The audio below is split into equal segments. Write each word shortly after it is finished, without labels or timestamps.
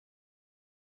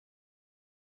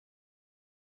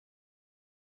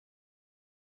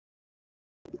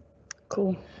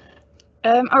Cool.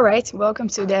 All right, welcome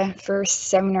to the first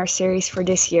seminar series for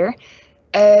this year.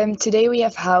 Today we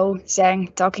have Hao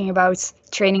Zhang talking about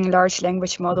training large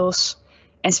language models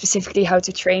and specifically how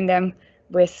to train them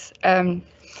with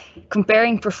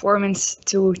comparing performance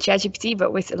to ChatGPT,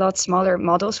 but with a lot smaller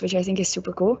models, which I think is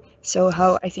super cool. So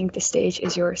Hao, I think the stage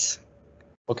is yours.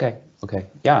 Okay.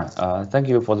 Yeah, thank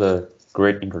you for the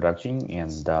great introduction,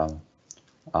 and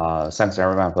thanks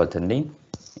everyone for attending.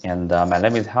 And my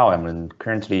name is Hao. I'm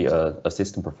currently an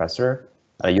assistant professor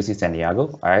at UC San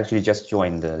Diego. I actually just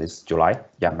joined this July.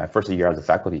 Yeah, my first year as a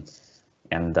faculty.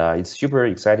 And it's super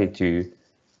excited to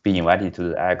be invited to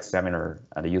the AX seminar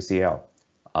at the UCL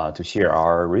to share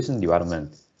our recent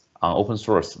development on open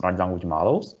source large language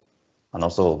models and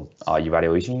also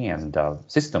evaluation and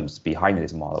systems behind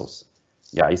these models.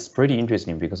 Yeah, it's pretty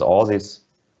interesting because all this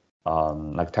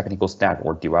like technical stack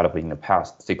were developed in the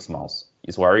past 6 months.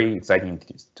 It's very exciting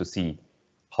to see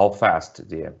how fast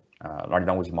the large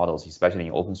language models, especially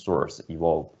in open source,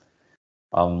 evolve.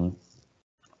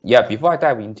 Yeah, before I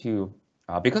dive into,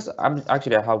 because I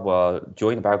have a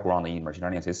joint background in machine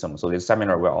learning systems, so this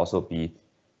seminar will also be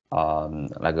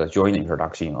like a joint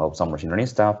introduction of some machine learning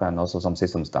stuff and also some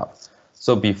system stuff.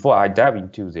 So before I dive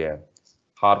into the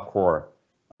hardcore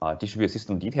distributed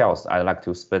system details, I'd like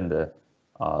to spend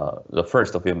the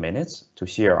first few minutes to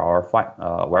share our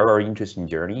very interesting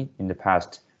journey in the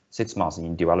past 6 months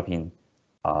in developing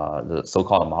the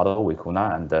so-called model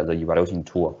Vicuna and the evaluation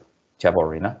tool Chatbot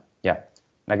Arena. Yeah,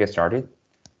 let's get started.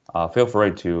 Feel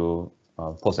free to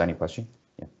post any question.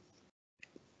 Yeah.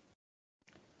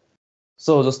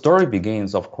 So the story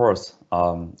begins, of course,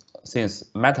 since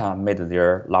Meta made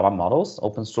their Llama models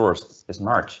open source this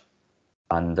March.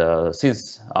 And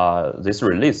since this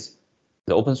release,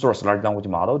 the open source large language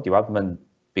model development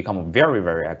become very,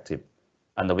 very active.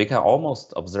 And we can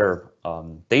almost observe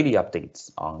daily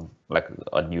updates on like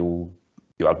a new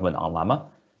development on Llama.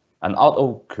 And out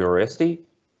of curiosity,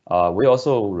 we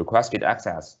also requested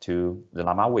access to the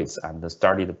Llama weights and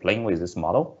started playing with this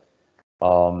model.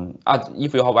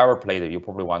 If you have ever played it, you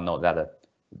probably want to know that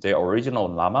the original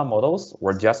Llama models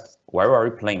were just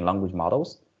very plain language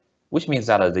models, which means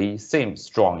that they seem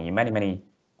strong in many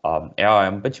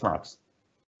LLM benchmarks,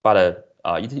 but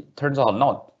it turns out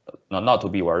not to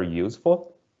be very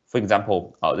useful. For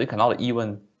example, they cannot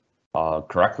even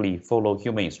correctly follow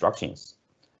human instructions.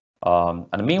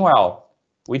 And meanwhile,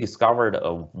 we discovered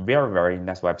a very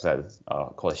nice website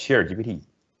called ShareGPT,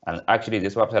 and actually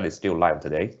this website is still live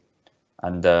today.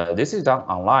 And this is an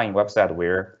online website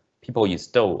where people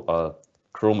install a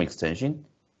Chrome extension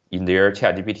in their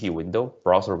ChatGPT window,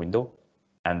 browser window,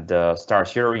 and start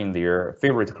sharing their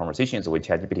favorite conversations with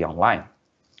ChatGPT online.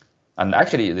 And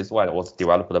actually, this one was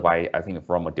developed by, I think,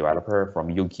 from a developer from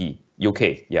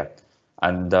UK, yeah.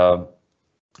 And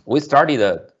we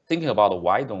started thinking about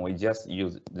why don't we just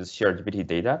use this ShareGPT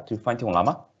data to fine-tune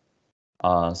Llama.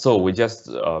 So we just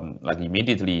like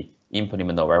immediately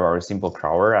implement a very simple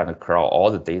crawler and crawl all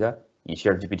the data in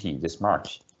ShareGPT this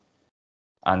March.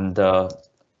 And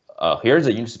here's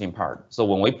the interesting part. So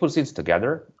when we put things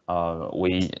together, some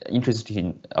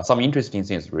interesting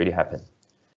things really happen.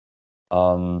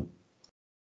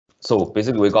 So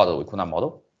basically, we got a Vicuna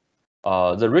model.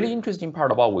 The really interesting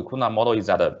part about Vicuna model is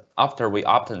that after we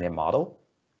obtain the model,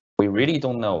 we really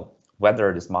don't know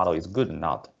whether this model is good or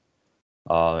not.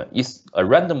 It's a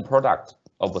random product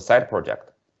of a side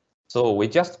project. So we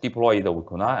just deploy the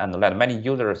Vicuna and let many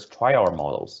users try our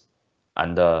models.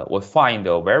 And we find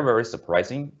a very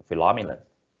surprising phenomenon.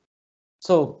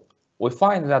 So we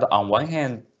find that on one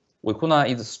hand, Vicuna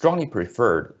is strongly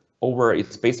preferred over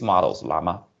its base models,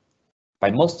 Llama, by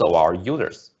most of our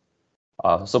users.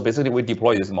 So basically, we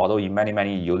deploy this model in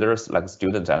many users, like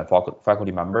students and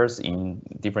faculty members in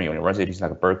different universities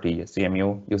like Berkeley,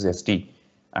 CMU, UCSD.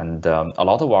 And a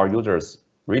lot of our users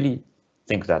really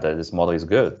think that this model is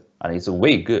good, and it's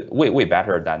way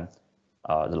better than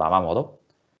the Llama model.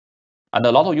 And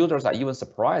a lot of users are even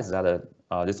surprised that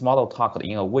this model talked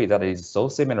in a way that is so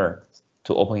similar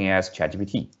to OpenAI's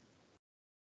ChatGPT.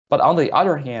 But on the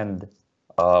other hand,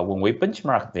 when we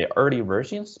benchmark the early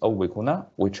versions of Vicuna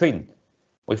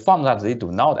we found that they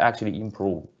do not actually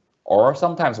improve, or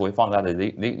sometimes we found that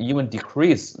they even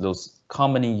decrease those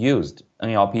commonly used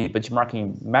NLP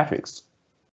benchmarking metrics.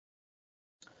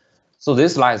 So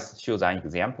this slide shows an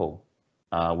example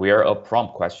where a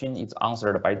prompt question is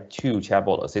answered by 2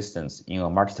 chatbot assistants in a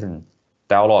multi-turn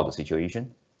dialogue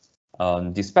situation.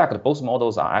 Despite both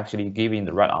models are actually giving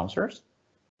the right answers,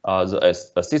 the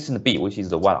assistant B, which is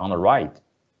the one on the right,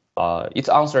 its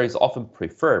answer is often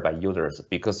preferred by users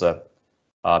because of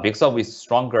its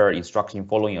stronger instruction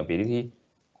following ability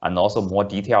and also more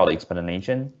detailed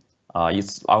explanation,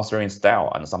 its answering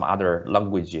style, and some other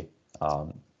language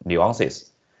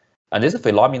nuances. And this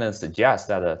phenomenon suggests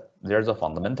that there's a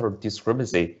fundamental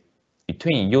discrepancy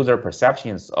between user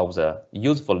perceptions of the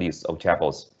usefulness of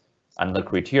chatbots and the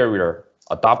criteria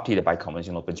adopted by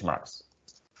conventional benchmarks.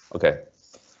 Okay.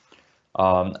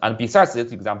 And besides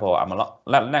this example,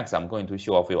 next I'm going to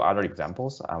show a few other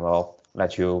examples. I will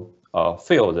let you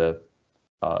feel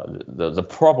the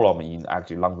problem in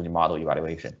actually language model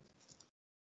evaluation.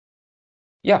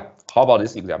 Yeah, how about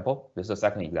this example? This is the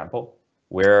second example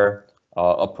where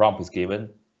a prompt is given,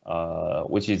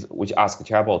 which asks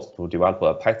chatbots to develop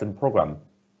a Python program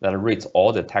that reads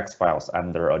all the text files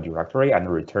under a directory and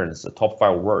returns the top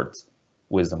 5 words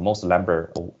with the most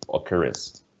number of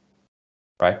occurrence,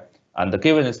 right? And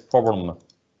given this problem,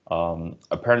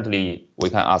 apparently we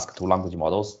can ask two language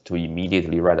models to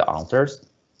immediately write the answers.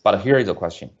 But here is a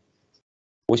question: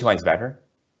 which one is better?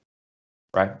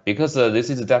 Right? Because this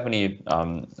is definitely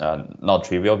not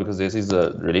trivial, because this is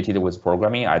related with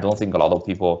programming. I don't think a lot of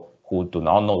people who do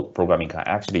not know programming can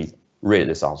actually read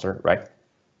this answer, right?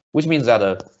 Which means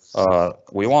that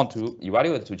we want to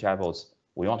evaluate two chatbots.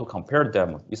 We want to compare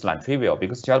them. It's not trivial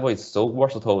because chatbot is so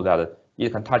versatile that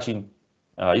it can touch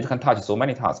so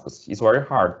many tasks. It's very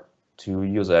hard to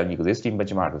use an existing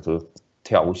benchmark to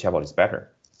tell which chatbot is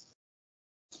better.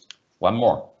 One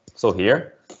more. So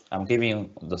here I'm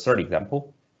giving the third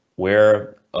example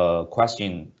where a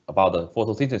question about the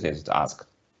photosynthesis is asked.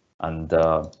 And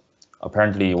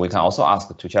apparently we can also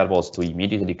ask two chatbots to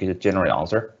immediately generate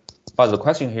answer. But the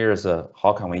question here is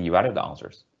how can we evaluate the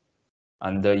answers?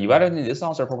 And evaluating this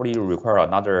answer probably require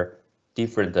another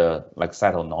different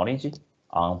set of knowledge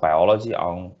on biology,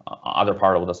 on other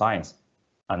part of the science.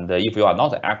 And if you are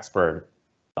not an expert,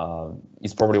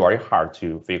 it's probably very hard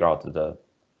to figure out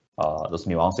those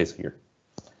nuances here.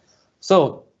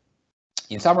 So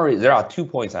in summary, there are 2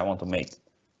 points I want to make.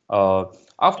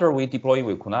 After we deploy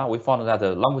Vicuna, we found that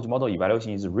the language model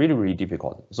evaluation is really, really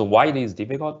difficult. So why it is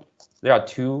difficult? There are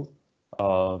two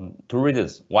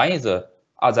reasons. One is,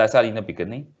 as I said in the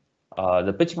beginning,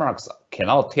 the benchmarks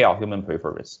cannot tell human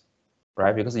preference,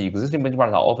 right? Because the existing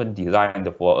benchmarks are often designed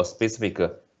for a specific,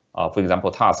 for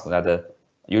example, task that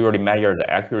usually measure the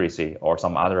accuracy or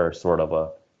some other sort of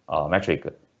a metric.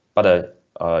 But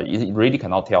it really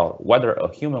cannot tell whether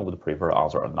a human would prefer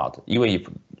answer or not, even if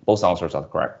both answers are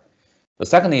correct. The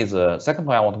second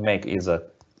point I want to make is, of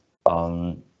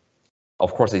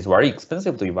course, it's very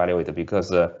expensive to evaluate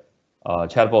because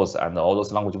chatbots and all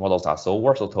those language models are so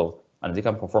versatile and they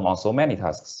can perform on so many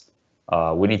tasks.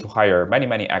 We need to hire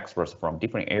many experts from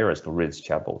different areas to read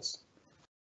chatbots.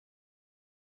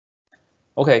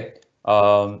 Okay,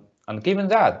 and given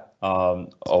that,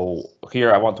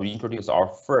 here I want to introduce our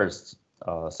first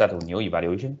set of new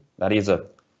evaluation. That is,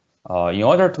 in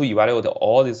order to evaluate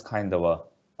all these kind of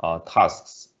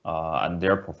tasks and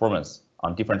their performance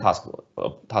on different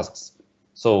tasks.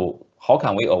 So how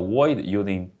can we avoid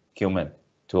using human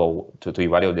to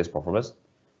evaluate this performance?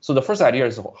 So the first idea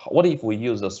is, what if we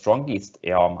use the strongest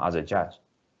LLM as a judge?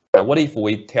 What if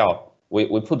we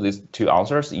put these two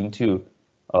answers into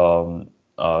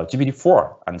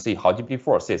GPT-4 and see how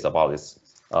GPT-4 says about these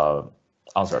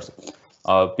answers?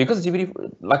 Because GPT,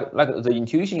 like the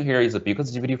intuition here is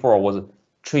because GPT-4 was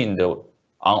trained on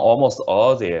almost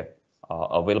all the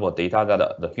available data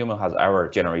that the human has ever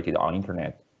generated on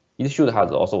internet. It should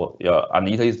have also, and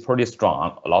it is pretty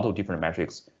strong on a lot of different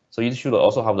metrics. So it should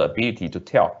also have the ability to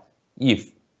tell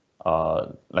if,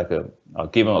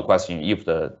 given a question, if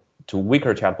the two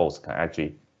weaker chatbots can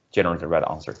actually generate the right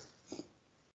answer.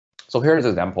 So here's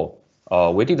an example.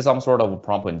 We did some sort of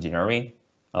prompt engineering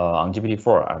on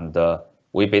GPT-4, and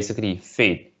we basically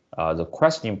feed the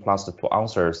question plus the two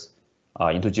answers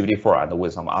into GPT-4 and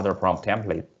with some other prompt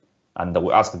template. And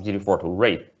we ask GPT-4 to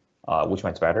rate which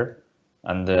one is better.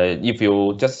 And if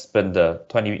you just spend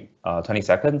 20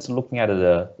 seconds looking at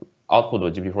the output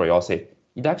of GPT-4, you'll see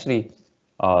it actually,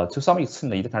 to some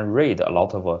extent, it can rate a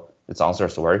lot of its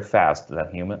answers very fast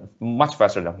than human, much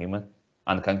faster than human,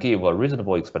 and can give a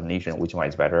reasonable explanation which one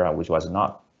is better and which one is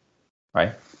not,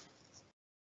 right?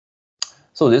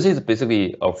 So this is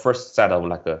basically a first set of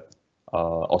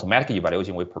automatic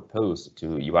evaluation we propose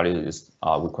to evaluate this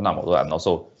Vicuna model, and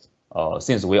also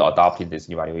since we adopted this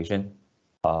evaluation,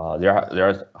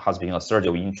 there has been a surge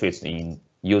of interest in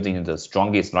using the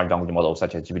strongest large language model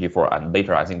such as GPT-4, and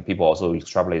later I think people also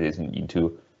extrapolated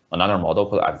into another model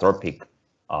called Anthropic,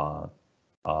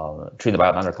 trained by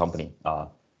another company,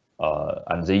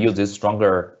 and they use these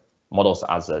stronger models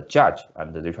as a judge,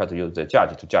 and they try to use the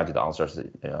judge to judge the answers,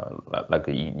 like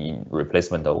in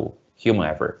replacement of human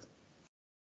effort.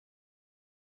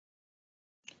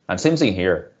 And same thing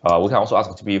here. We can also ask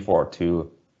GPT-4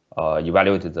 to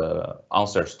evaluate the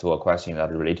answers to a question that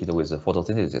is related with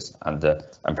photosynthesis, and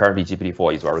apparently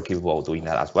GPT-4 is very capable of doing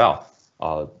that as well.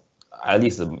 At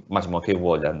least much more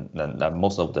capable than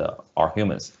most of our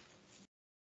humans.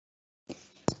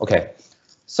 Okay,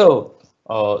 so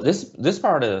this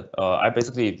part I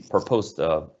basically proposed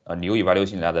a new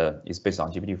evaluation that is based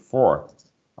on GPT-4,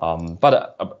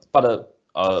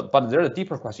 but there's a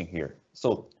deeper question here.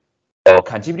 So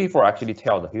can GPT-4 actually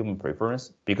tell the human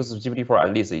preference? Because GPT-4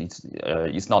 at least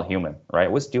it's not human,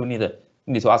 right? We still need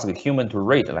to ask the human to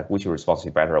rate like which response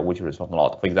is better or which response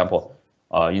not. For example,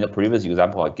 in the previous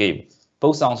example I gave,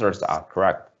 both answers are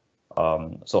correct.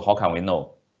 So how can we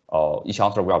know each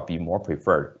answer will be more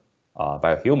preferred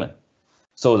by a human?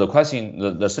 So the question,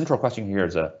 the central question here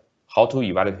is how to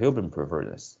evaluate human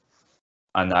preference.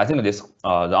 And I think this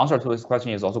the answer to this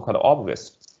question is also quite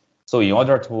obvious. So in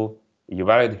order to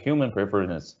evaluate human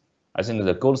preference, I think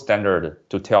the gold standard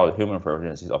to tell human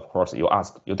preference is, of course, you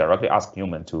directly ask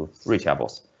human to read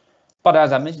tables. But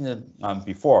as I mentioned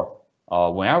before,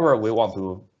 whenever we want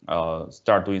to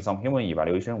start doing some human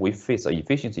evaluation, we face an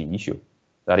efficiency issue.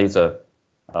 That is,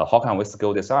 how can we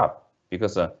scale this up?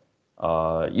 Because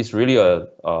it's really a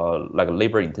like a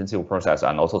labor-intensive process,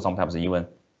 and also sometimes even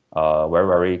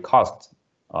very cost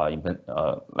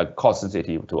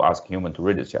sensitive to ask human to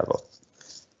read this table.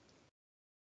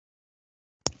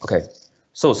 Okay,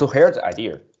 so here's the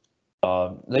idea.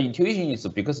 The intuition is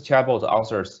because chatbot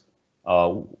answers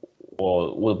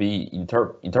will be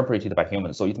interpreted by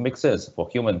humans, so it makes sense for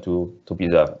human to be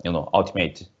the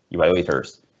ultimate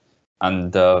evaluators.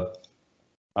 And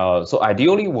so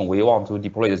ideally, when we want to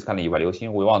deploy this kind of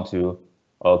evaluation, we want to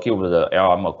give the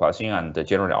LLM a question and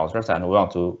generate answers, and we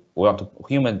want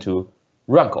human to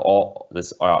rank all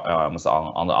these LLMs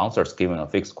on the answers given a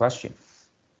fixed question.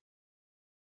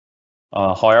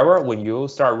 However, when you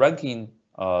start ranking,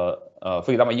 for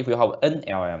example, if you have n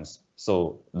LLMs,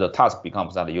 so the task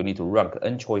becomes that you need to rank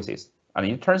n choices, and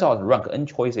it turns out rank n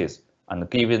choices and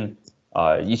given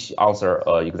each answer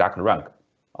exact rank,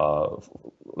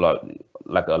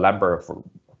 like a number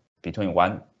between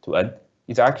 1 to n,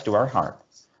 it's actually very hard.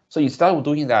 So instead of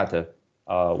doing that,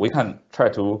 we can try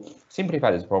to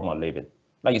simplify this problem a little bit.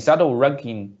 Like instead of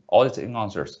ranking all these n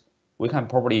answers, we can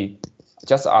probably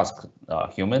just ask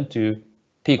human to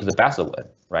pick the best of n,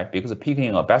 right? Because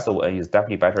picking a best of n is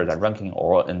definitely better than ranking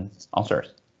all n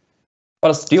answers.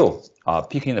 But still,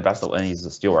 picking the best of n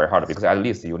is still very hard, because at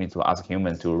least you need to ask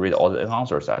human to read all the n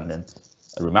answers and then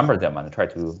remember them and try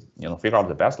to figure out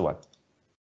the best one.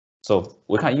 So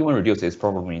we can even reduce this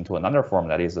problem into another form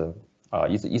that is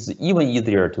it's even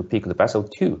easier to pick the best of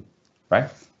 2, right?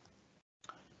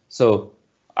 So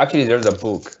actually, there's a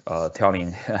book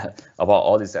telling about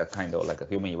all this kind of like a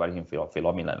human evaluation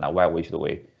phenomenon, and why we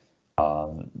should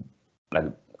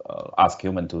ask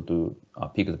human to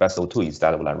pick the best of 2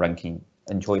 instead of like ranking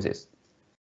n choices.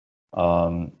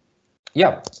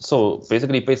 Yeah, so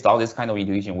basically based on this kind of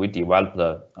intuition, we developed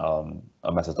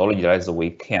a methodology that is we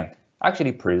can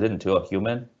actually present to a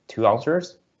human 2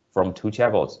 answers from 2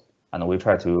 chatbots, and we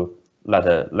try to let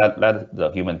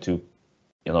the human to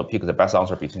pick the best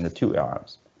answer between the 2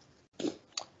 LLMs.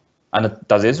 And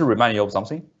does this remind you of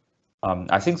something?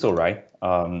 I think so, right?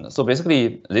 So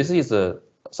basically, this is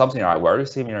something very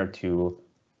similar to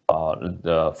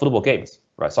the football games,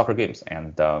 right? Soccer games,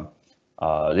 and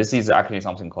this is actually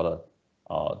something called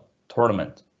a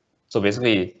tournament. So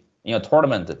basically, in a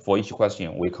tournament, for each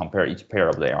question, we compare each pair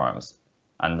of the LLMs,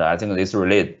 and I think this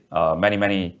relates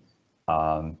many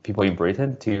people in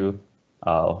Britain to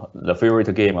the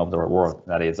favorite game of the world,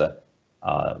 that is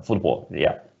football.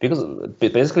 Yeah, because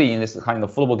basically in this kind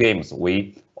of football games,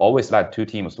 we always let 2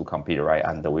 teams to compete, right?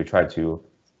 And we try to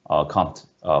count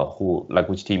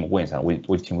which team wins and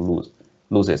which team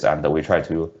loses, and we try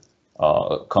to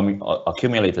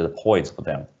accumulate the points for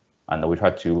them, and we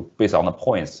try to, based on the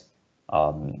points,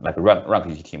 rank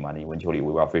each team, and eventually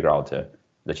we will figure out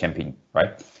the champion,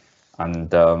 right?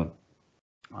 And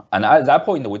at that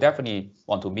point, we definitely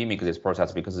want to mimic this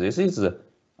process, because this is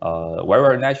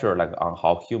very natural, like on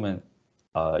how human,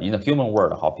 in the human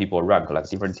world, how people rank, like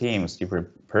different teams, different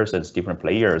persons, different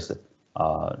players,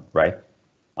 right?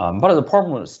 But the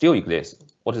problem still exists.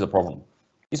 What is the problem?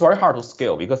 It's very hard to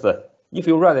scale, because if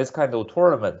you run this kind of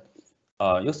tournament,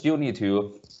 you still need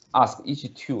to ask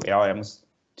each 2 LLMs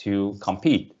to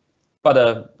compete. But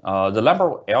the number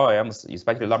of LLMs,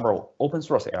 especially the number of open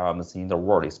source LLMs in the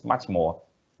world, is much more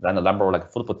than the number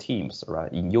of football teams,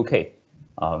 right, in UK.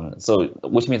 So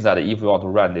which means that if you want to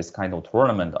run this kind of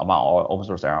tournament among all open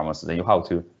source LLMs, then you have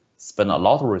to spend a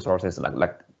lot of resources,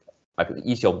 like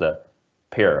each of the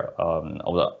pair of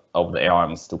the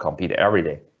LLMs to compete every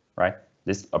day, right?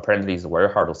 This apparently is very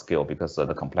hard to scale because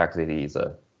the complexity is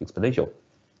exponential.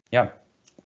 Yeah.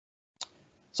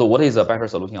 So what is a better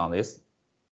solution on this?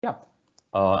 Yeah,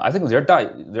 I think there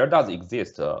does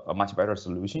exist a much better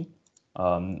solution,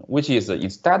 which is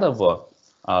instead of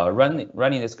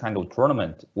running this kind of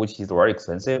tournament, which is very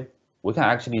expensive, we can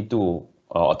actually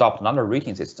adopt another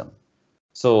rating system.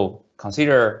 So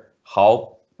consider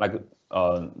how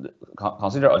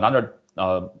consider another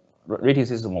rating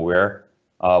system where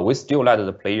we still let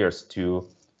the players to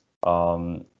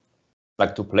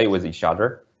to play with each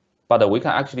other, but we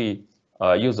can actually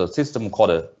use a system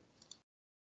called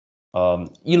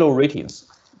elo ratings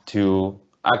to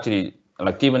actually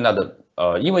given that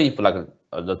even if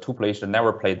the two players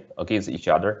never played against each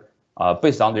other,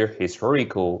 based on their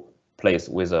historical plays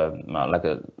with like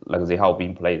they have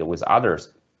been played with others,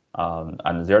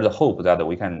 and there's the hope that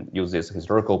we can use this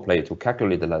historical play to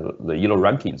calculate the elo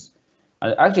rankings.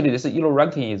 And actually, this elo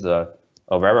ranking is a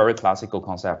very classical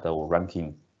concept of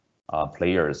ranking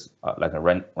players,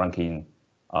 ranking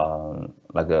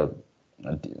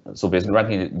so basically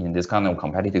ranking in this kind of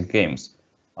competitive games.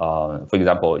 For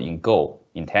example, in Go,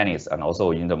 in tennis, and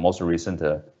also in the most recent,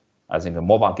 I think,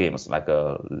 mobile games like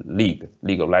League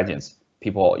of Legends.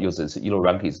 People use this elo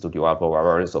rankings to develop a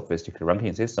very sophisticated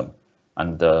ranking system.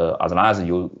 And as long as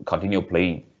you continue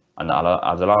playing, and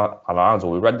as long as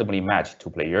we randomly match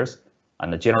two players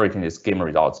and generating this game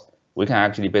results, we can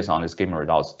actually, based on this game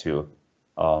results, to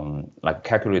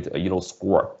calculate a elo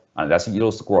score, and that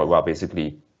elo score will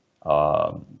basically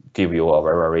give you a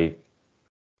very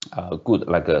good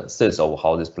a sense of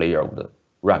how this player would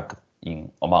rank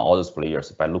among all those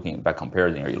players by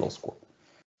comparing their elo score.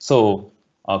 So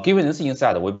given this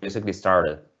insight, we basically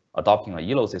started adopting a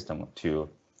elo system to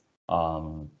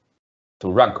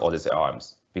rank all these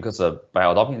LLMs, because by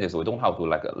adopting this, we don't have to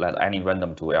let any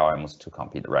random two LLMs to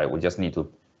compete, right? We just need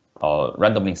to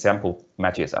randomly sample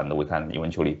matches, and we can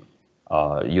eventually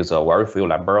use a very few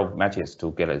number of matches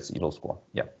to get its elo score.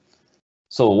 Yeah.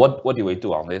 So what do we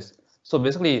do on this? So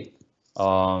basically,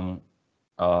 we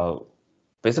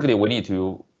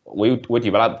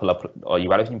developed an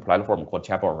evaluation platform called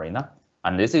Chatbot Arena,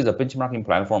 and this is a benchmarking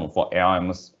platform for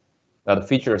LLMs that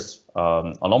features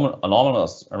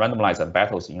anonymous randomized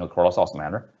battles in a cross-source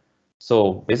manner.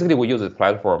 So basically, we use this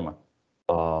platform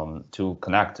to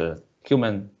connect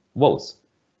human votes.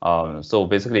 So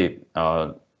basically,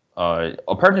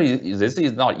 apparently this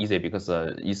is not easy because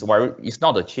it's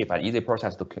not a cheap and easy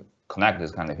process to connect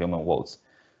this kind of human votes.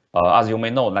 As you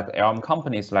may know, LLM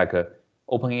companies like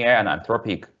OpenAI and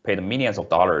Anthropic paid millions of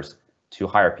dollars to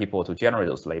hire people to generate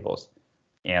those labels,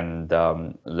 and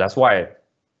that's why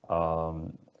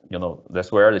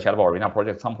that's where the Chatbot Arena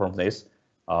project comes from. This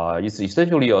it's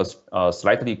essentially a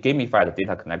slightly gamified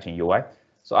data connection UI.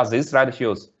 So as this slide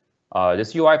shows,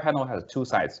 this UI panel has two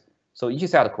sides. So each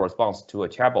side corresponds to a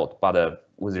chatbot, but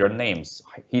with their names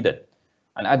hidden.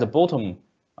 And at the bottom,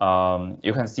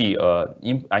 you can see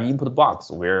an input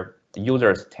box where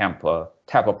users tap a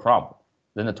prompt.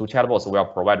 Then the two chatbots will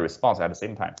provide response at the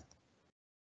same time.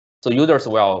 So users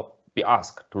will be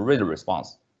asked to read the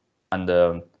response, and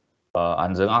then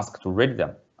asked to rate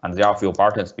them. And there are a few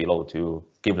buttons below to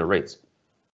give the rates.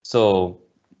 So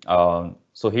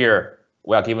here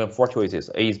we are given 4 choices: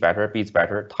 A is better, B is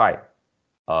better, tie,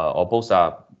 or both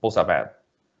are bad.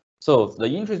 So the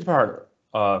interesting part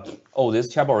of this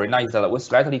chatbot right now is that we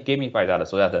slightly gamify that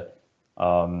so that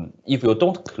if you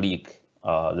don't click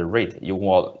the rate, you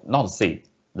will not see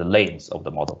the names of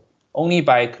the model. Only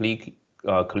by clicking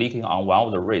on one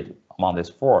of the rate among these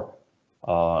 4,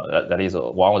 that is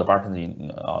one of the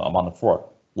buttons among the 4,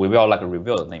 we will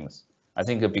reveal the names. I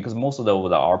think because most of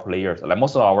our players,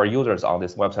 most of our users on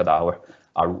this website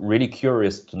are really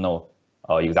curious to know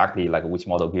exactly which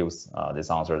model gives this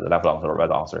answer, the left answer or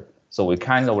right answer. So we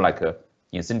kind of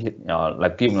incentive,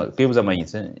 give them an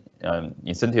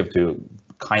incentive to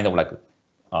kind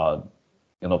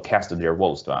of cast their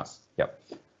votes to us. Yeah.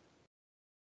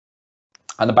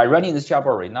 And by running this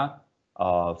chatbot arena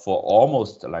for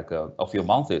almost a few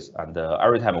months, and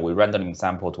every time we randomly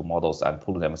sample 2 models and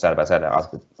put them side by side and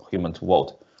ask the human to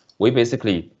vote, we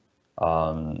basically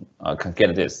can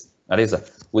get this. That is,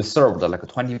 we served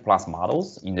 20+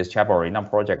 models in this chatbot arena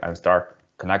project and start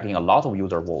connecting a lot of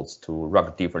user votes to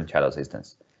rank different chat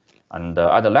assistants. And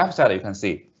at the left side, you can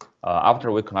see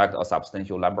after we collect a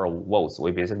substantial number of votes,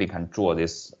 we basically can draw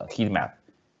this heat map.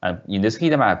 And in this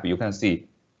heat map, you can see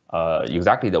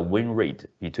exactly the win rate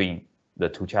between the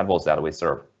 2 chatbots that we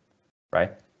serve,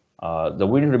 right? The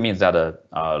win rate means that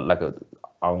on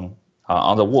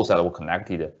the votes that were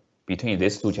connected between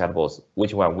these 2 chatbots,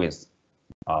 which one wins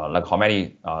like how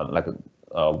many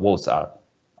votes are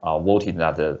voted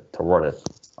that toward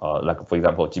like for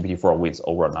example GPT-4 wins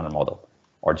over another model,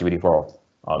 or GPT-4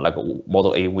 like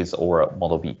model A wins over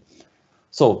model B.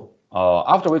 So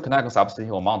after we connect a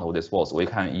substantial amount of these votes, we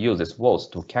can use these votes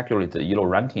to calculate the yellow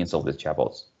rankings of these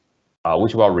chatbots,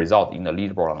 which will result in the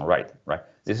leaderboard on the right. Right.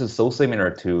 This is so similar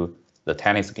to the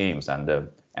tennis games and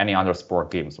any other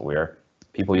sport games where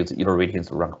people use yellow ratings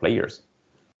to rank players.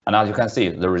 And as you can see,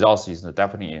 the results is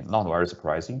definitely not very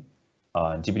surprising.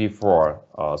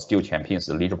 GPT-4 still champions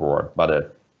the leaderboard,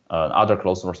 but other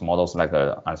closed source models like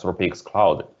Anthropic's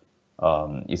Cloud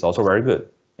is also very good.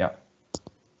 Yeah.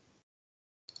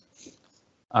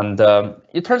 And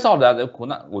it turns out that the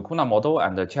Vicuna model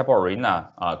and the chatbot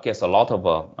arena gets a lot of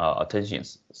attention.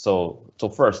 So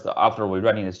first, after we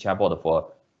running this chatbot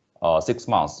for 6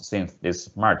 months since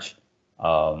this March,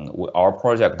 our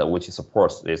project which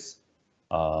supports this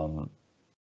chatbot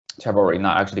arena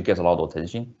actually gets a lot of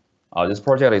attention. This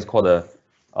project is called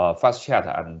FastChat,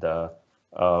 and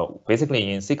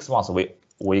basically in 6 months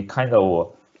we kind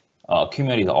of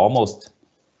accumulated almost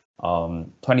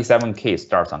 27K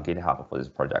stars on GitHub for this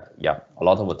project. Yeah, a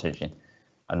lot of attention.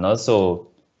 And also,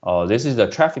 this is the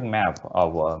traffic map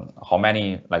of how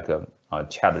many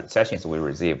chat sessions we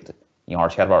received in our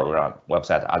chatbot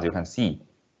website. As you can see,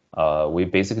 we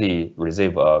basically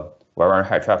receive very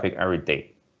high traffic every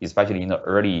day, especially in the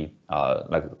early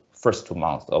first 2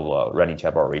 months of running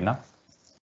chatbot arena.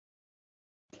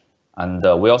 And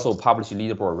we also publish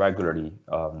leaderboard regularly,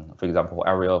 for example,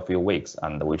 every few weeks,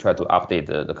 and we try to update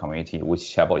the community which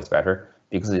chatbot is better,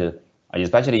 because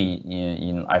especially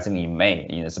in I think in May,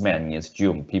 in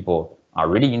June, people are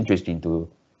really interested into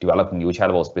developing new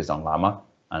chatbots based on Llama,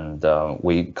 and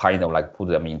we kind of like put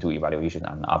them into evaluation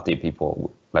and update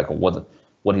people like what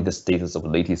is the status of the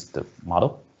latest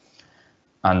model.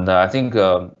 And I think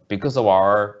because of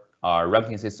our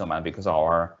ranking system and because of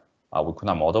our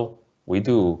Vicuna model, we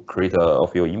do create a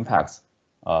few impacts.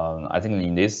 I think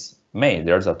in this May,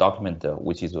 there's a document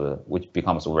which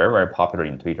becomes very popular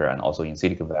in Twitter and also in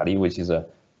Silicon Valley, which is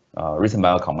written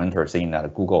by a commenter saying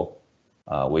that Google,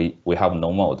 we have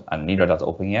no mode, and neither does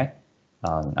OpenAI.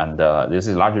 And this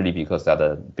is largely because of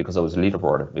this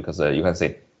leaderboard, because you can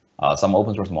see some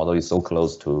open source model is so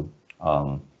close to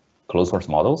closed source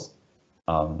models,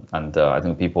 and I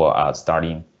think people are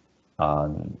starting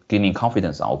gaining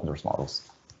confidence on open source models.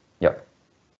 Yeah.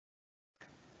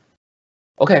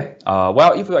 Okay.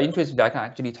 Well, if you are interested, I can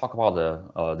actually talk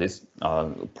about this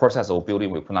process of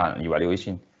building Vicuna and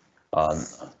evaluation a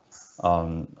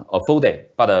full day.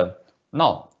 But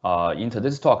now, into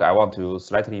this talk, I want to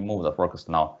slightly move the focus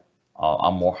now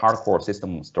on more hardcore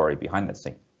system story behind the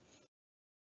scene.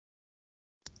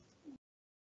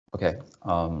 Okay.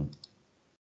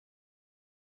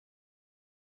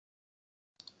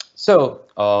 So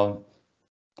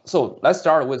let's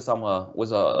start with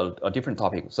a different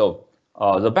topic. So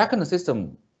the backend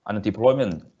system and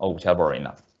deployment of chatbot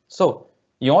arena. So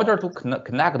in order to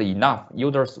connect enough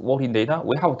users' voting data,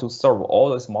 we have to serve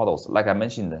all these models. Like I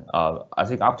mentioned, I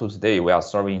think up to today we are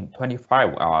serving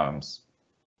 25 LLMs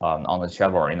on the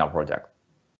chatbot arena project,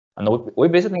 and we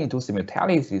basically need to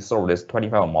simultaneously serve these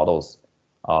 25 models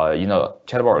in the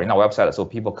chatbot arena website, so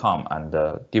people come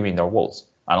and give in their votes.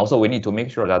 And also we need to make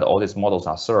sure that all these models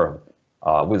are served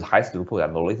with high throughput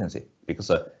and low latency,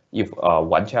 because if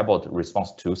one chatbot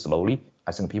responds too slowly,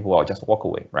 I think people will just walk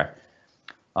away, right?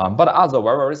 But as a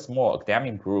very small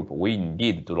academic group, we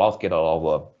indeed do not get a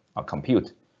lot of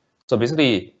compute. So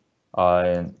basically,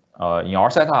 in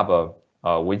our setup,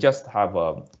 we just have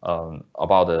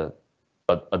about a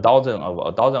dozen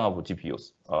of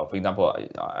GPUs. For example,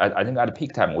 I think at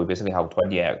peak time we basically have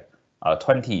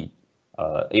 20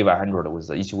 A100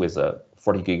 with each with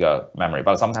 40 gig memory.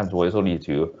 But sometimes we also need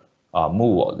to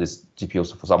move these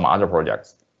GPUs for some other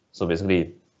projects. So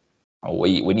basically,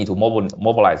 we need to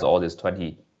mobilize all these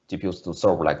 20 GPUs to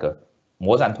serve like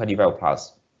more than 25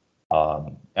 plus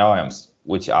LLMs,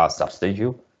 which are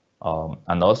substantial.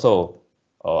 And also,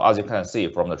 as you can see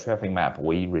from the traffic map,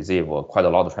 we receive quite a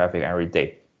lot of traffic every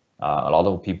day. A lot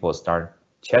of people start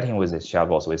chatting with these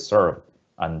chatbots we serve.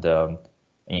 And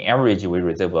in average, we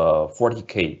receive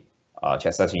 40K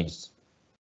chat sessions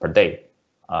per day.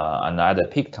 And at the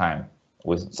peak time,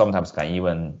 we sometimes can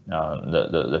even,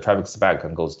 the traffic spike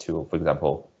can goes to, for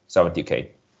example, 70K.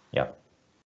 Yeah.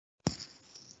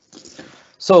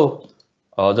 So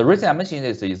the reason I mention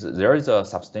this is there is a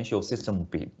substantial system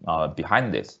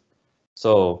behind this.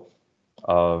 So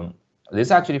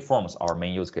this actually forms our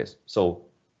main use case. So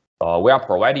we are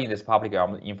providing this public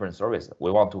LLM inference service.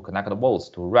 We want to connect the modes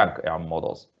to rank LLM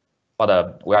models.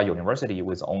 but we are a university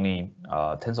with only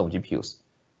tens of GPUs.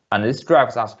 And this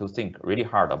drives us to think really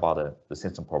hard about the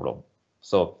system problem.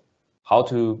 So how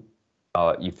to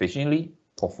efficiently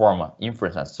perform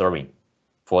inference and serving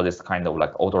for this kind of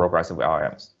like autoregressive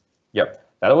LLMs. Yep,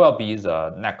 that will be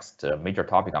the next major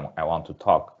topic I want to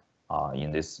talk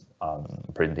in this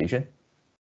presentation.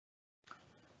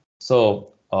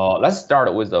 So let's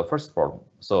start with the first problem.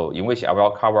 So in which I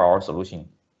will cover our solution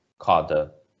called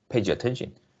page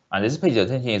attention. And this page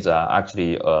attention is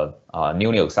actually a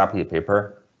newly accepted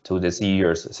paper to this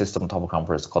year's system top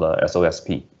conference called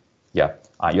SOSP. Yeah,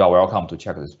 you are welcome to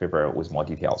check this paper with more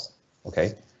details.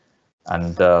 Okay,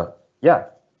 and yeah,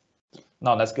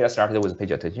 now let's get started with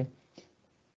page attention.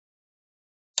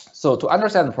 So to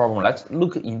understand the problem, let's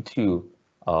look into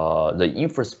the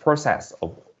inference process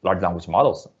of large language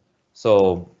models.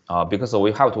 So because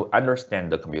we have to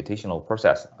understand the computational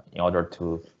process in order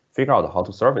to figure out how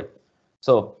to serve it.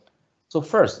 So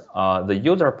first, the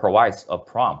user provides a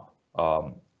prompt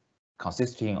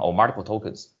consisting of multiple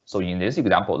tokens. So in this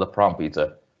example, the prompt is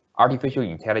artificial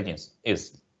intelligence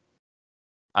is,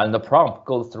 and the prompt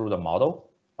goes through the model,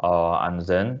 and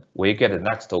then we get the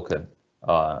next token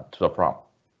to the prompt,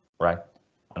 right?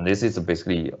 And this is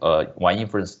basically one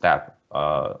inference step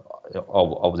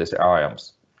of these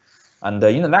LLMs. And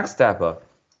in the next step,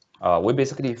 we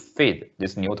basically feed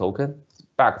this new token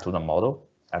back to the model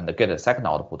and get a second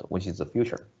output, which is the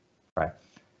future, right?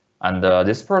 And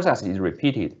this process is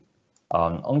repeated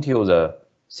until the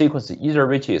sequence either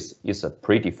reaches its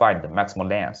predefined maximum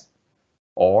length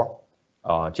or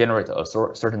generate a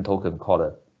certain token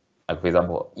called, like for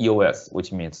example, EOS,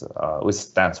 which means which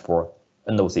stands for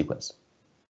end of sequence.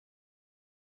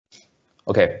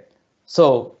 Okay,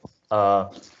 so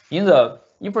in the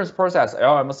inference process,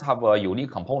 LLMs have a unique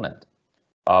component,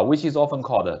 which is often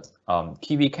called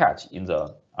key catch in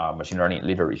the machine learning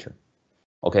literature.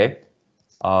 Okay,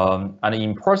 and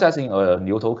in processing a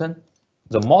new token,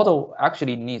 the model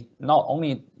actually needs not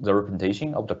only the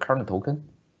representation of the current token,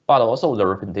 but also the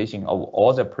representation of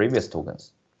all the previous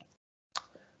tokens.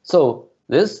 So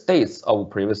these states of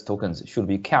previous tokens should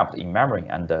be kept in memory,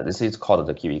 and this is called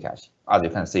the key cache, as you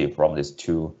can see from these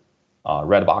two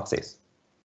red boxes.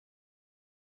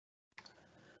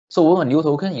 So when a new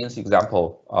token, in this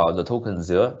example, the token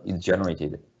 0 is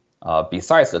generated,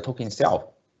 besides the token itself,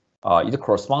 its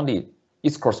corresponding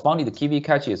key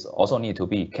caches also need to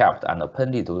be kept and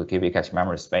appended to the key cache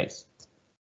memory space.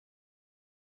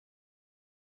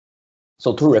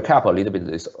 So to recap a little bit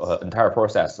this entire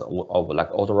process of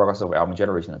like autoregressive LLM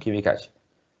generation and key cache.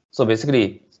 So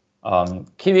basically,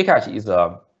 key cache is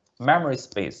a memory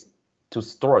space to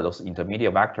store those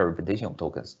intermediate vector representation of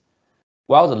tokens.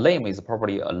 While the name is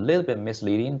probably a little bit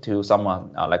misleading to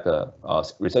someone like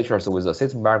researchers with a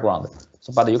system background.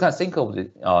 So, but you can think of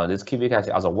this key cache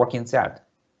as a working set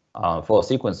for a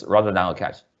sequence rather than a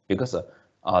cache, because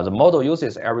the model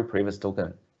uses every previous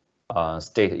token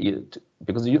state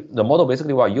because the model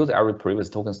basically will use every previous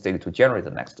token state to generate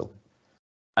the next token.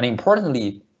 And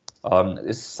importantly,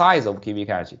 the size of key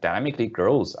cache dynamically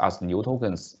grows as new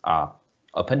tokens are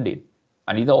appended,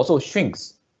 and it also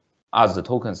shrinks as the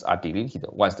tokens are deleted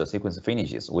once the sequence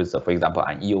finishes with, for example,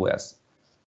 an EOS.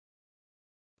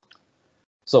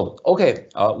 So, okay,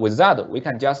 with that, we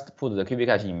can just put the key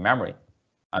cache in memory,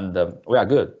 and we are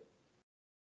good.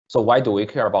 So why do we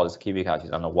care about this key caches,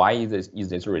 and why is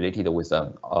this related with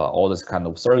all this kind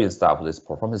of service stuff, this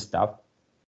performance stuff?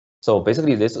 So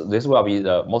basically, this will be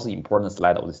the most important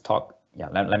slide of this talk. Yeah,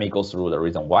 let me go through the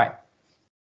reason why.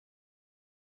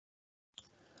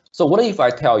 So what if I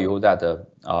tell you that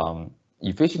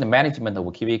efficient management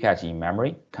of key cache in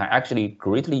memory can actually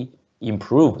greatly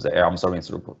improve the LLM serving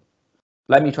throughput?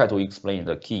 Let me try to explain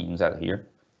the key insight here.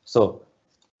 So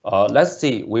let's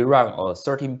say we run a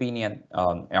 13 billion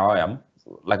LLM,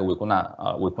 like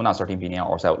Vicuna 13 billion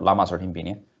or Llama 13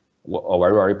 billion, a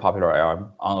very popular LLM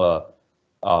on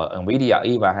a NVIDIA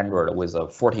A100 with a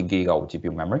 40 gig of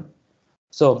GPU memory.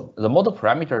 So the model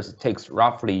parameters takes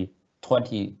roughly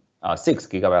 26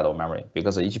 gigabyte of memory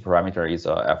because each parameter is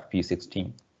a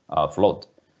FP16 float.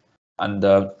 And,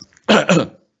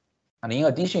 and in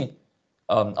addition,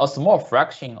 a small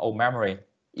fraction of memory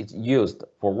is used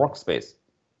for workspace.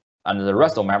 And the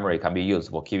rest of memory can be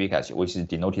used for key cache, which is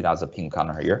denoted as a pink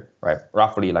color here, right?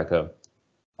 Roughly like a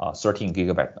 13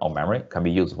 gigabyte of memory can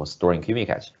be used for storing key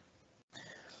cache.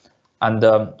 And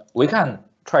we can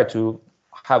try to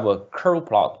have a curve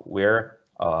plot where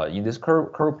in this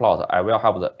curve plot, I will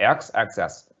have the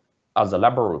x-axis as the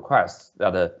number of requests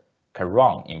that can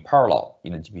run in parallel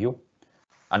in the GPU.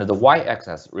 And the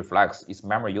y-axis reflects its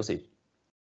memory usage.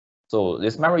 So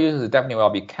this memory usage definitely will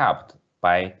be capped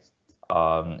by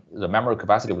the memory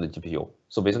capacity of the GPU.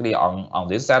 So basically on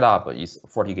this setup is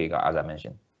 40 gig, as I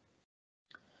mentioned.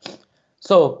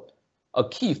 So a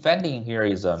key finding here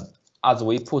is as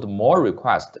we put more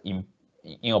requests in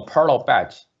a parallel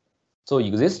batch, so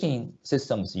existing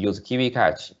systems use KV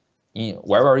cache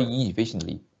very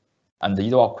inefficiently, and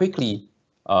it will quickly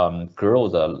grow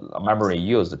the memory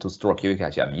used to store KV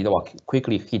cache, and it will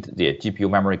quickly hit the GPU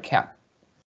memory cap.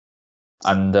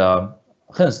 And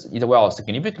hence, it will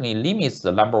significantly limit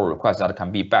the number of requests that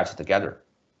can be batched together.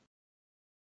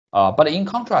 But in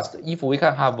contrast, if we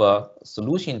can have a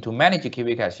solution to manage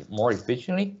KV cache more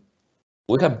efficiently,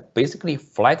 we can basically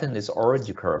flatten this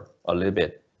orange curve a little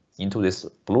bit into this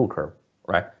blue curve,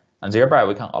 right? And thereby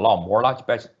we can allow more large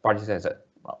batch sizes,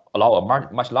 allow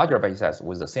a much larger batch size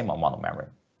with the same amount of memory,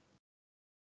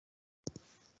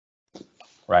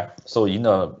 right? So in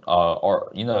the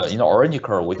orange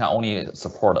curve, we can only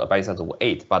support a batch size of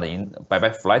 8, but by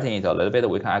flattening it a little bit,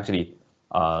 we can actually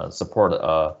support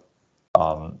a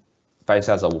batch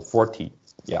size of 40.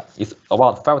 Yeah, it's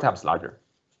about 5 times larger.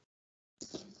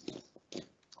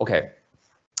 Okay,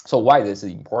 so why this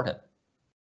is important?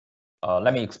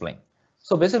 Let me explain.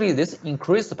 So basically, this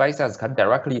increased batch size can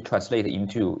directly translate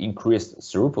into increased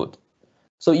throughput.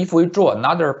 So if we draw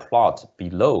another plot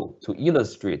below to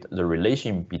illustrate the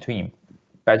relation between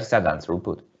batch size and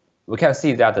throughput, we can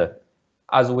see that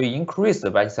as we increase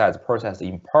the batch size processed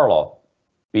in parallel,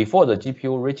 before the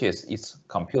GPU reaches its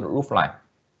compute roofline,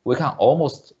 we can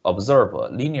almost observe a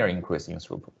linear increase in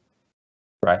throughput,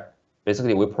 right?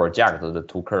 Basically, we project the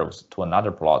two curves to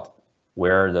another plot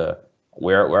where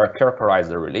characterize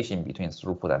the relation between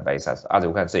throughput and batch size. As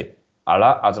you can see,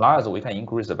 as long as we can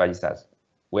increase the batch size,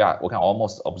 we can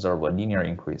almost observe a linear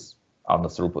increase on the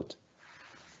throughput.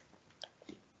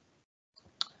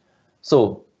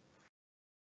 So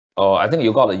I think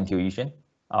you got the intuition.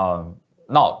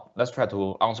 Now let's try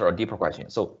to answer a deeper question.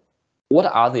 So what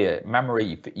are the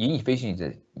memory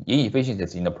inefficiencies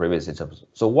in the previous systems?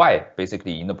 So why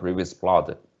basically in the previous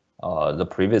plot, the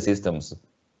previous systems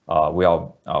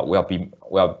will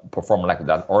perform like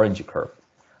that orange curve?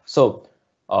 So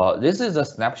this is a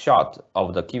snapshot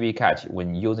of the KV cache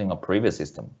when using a previous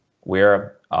system,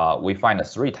 where we find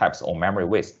 3 types of memory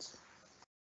wastes.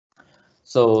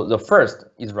 So the first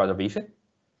is reservation,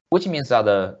 which means that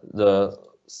the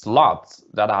slots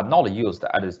that are not used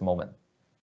at this moment,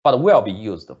 but will be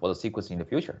used for the sequence in the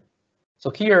future. So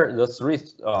here, the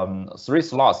three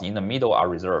slots in the middle are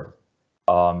reserved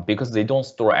because they don't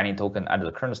store any token at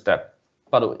the current step.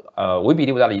 But we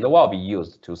believe that it will be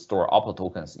used to store output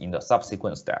tokens in the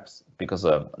subsequent steps because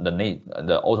of the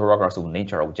autoregressive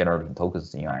nature of generating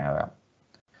tokens in LLM.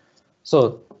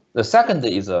 So the second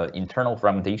is internal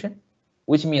fragmentation,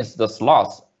 which means the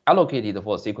slots allocated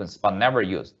for a sequence but never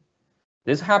used.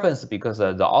 This happens because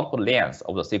the output length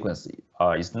of the sequence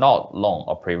is not long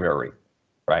a priori,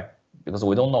 right? Because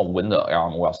we don't know when the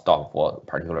LLM will stop for a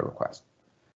particular request.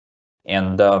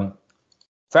 And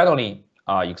finally,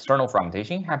 external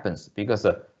fragmentation happens because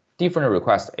different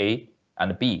requests A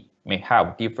and B may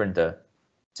have different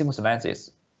sequence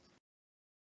lengths.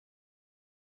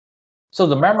 So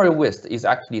the memory waste is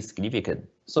actually significant.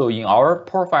 So in our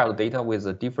profile data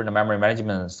with different memory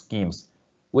management schemes,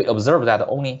 we observe that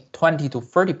only 20 to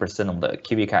 30% of the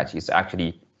KV cache is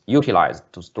actually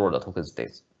utilized to store the token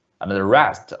states, and the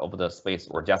rest of the space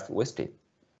were just wasted.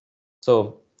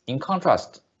 So in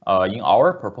contrast, in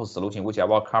our proposed solution, which I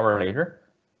will cover later,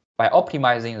 by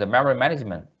optimizing the memory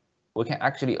management, we can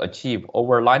actually achieve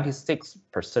over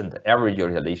 96% average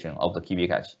utilization of the KV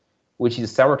cache, which is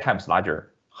several times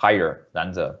higher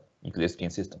than the existing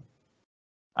system.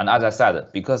 And as I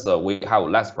said, because we have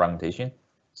less fragmentation,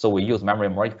 so we use memory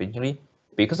more efficiently.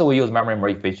 Because we use memory more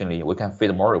efficiently, we can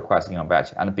fit more requests in a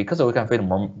batch. And because we can fit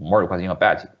more requests in a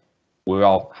batch, we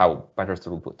will have better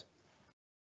throughput.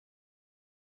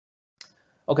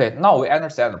 Okay, now we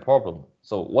understand the problem.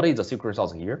 So what is the secret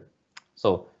sauce here?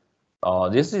 So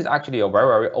this is actually a very,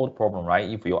 very old problem, right?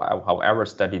 If you have ever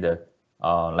studied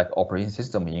like operating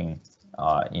system in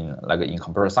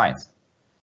computer science.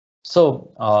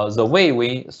 So the way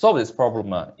we solve this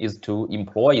problem is to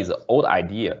employ the old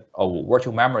idea of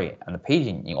virtual memory and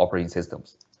paging in operating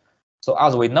systems. So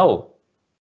as we know,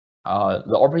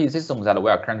 the operating system that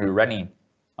we are currently running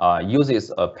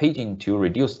uses paging to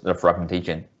reduce the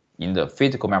fragmentation in the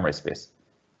physical memory space,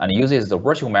 and uses the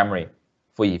virtual memory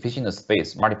for efficient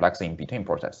space multiplexing between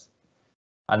processes.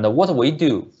 And what we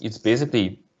do is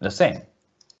basically the same.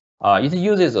 It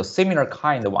uses a similar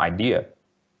kind of idea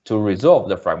to resolve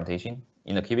the fragmentation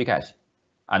in the KV cache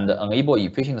and enable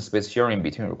efficient space sharing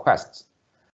between requests.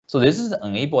 So this is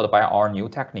enabled by our new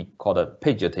technique called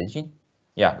page attention.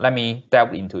 Yeah, let me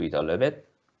dive into it a little bit.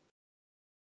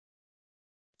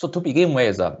 So to begin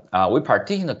with, we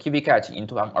partition the KV cache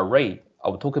into an array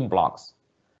of token blocks.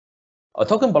 A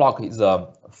token block is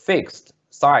a fixed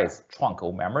size chunk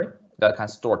of memory that can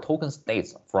store token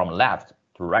states from left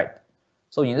to right.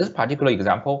 So in this particular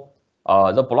example,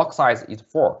 the block size is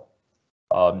 4,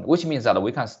 which means that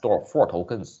we can store 4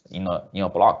 tokens in a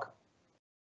block.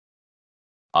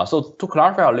 So to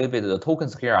clarify a little bit, the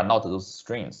tokens here are not those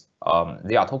strings.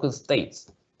 They are token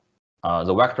states,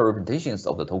 the vector representations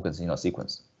of the tokens in a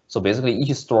sequence. So basically,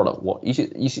 each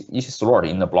slot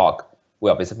in the block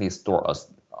will basically store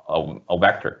a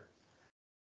vector.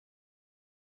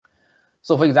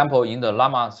 So for example, in the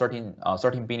Llama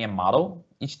 13 billion model,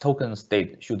 each token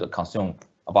state should consume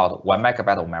about 1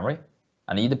 megabyte of memory,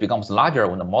 and it becomes larger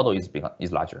when the model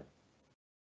is larger.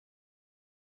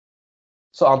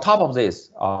 So on top of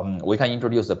this, we can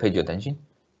introduce the page attention,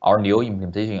 our new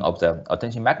implementation of the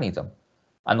attention mechanism.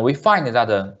 And we find that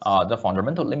the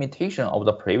fundamental limitation of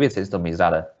the previous system is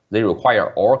that they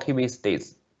require all KV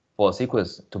states for a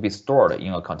sequence to be stored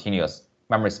in a continuous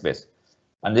memory space.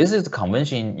 And this is the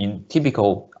convention in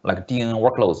typical like DNN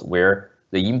workloads where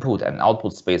the input and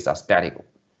output space are static,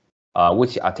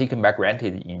 which are taken by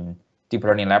granted in deep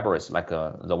learning libraries like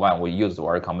the one we use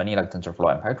very commonly like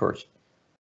TensorFlow and PyTorch.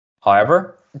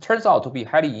 However, it turns out to be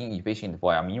highly inefficient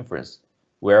for inference,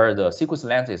 where the sequence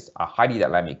lengths are highly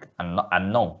dynamic and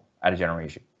unknown at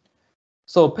generation.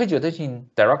 So page attention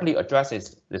directly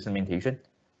addresses this limitation.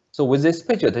 So with this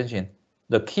page attention,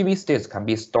 the KV states can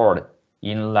be stored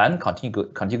in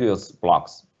non-contiguous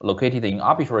blocks located in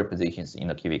arbitrary positions in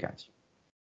the KV cache.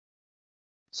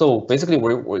 So basically, we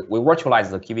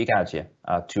virtualize the KV cache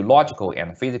to logical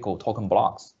and physical token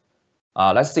blocks.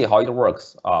 Let's see how it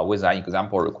works with an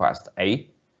example request A.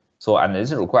 So, and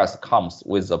this request comes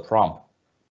with the prompt.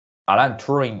 Alan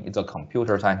Turing is a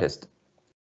computer scientist.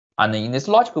 And in this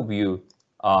logical view,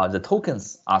 the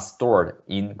tokens are stored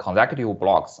in consecutive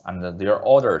blocks and their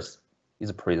orders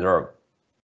is preserved.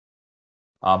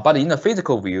 But in the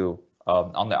physical view,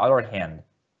 on the other hand,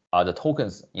 the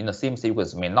tokens in the same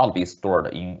sequence may not be stored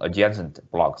in adjacent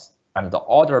blocks, and the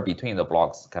order between the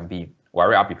blocks can be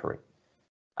very arbitrary.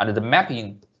 And the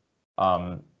mapping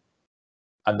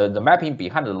the mapping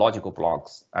behind the logical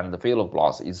blocks and the physical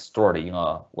blocks is stored in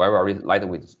a very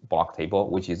lightweight block table,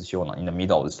 which is shown in the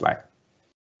middle of the slide.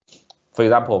 For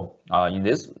example, in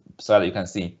this slide, you can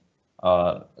see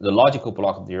the logical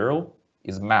block 0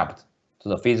 is mapped to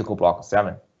the physical block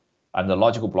 7, and the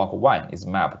logical block 1 is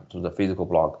mapped to the physical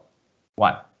block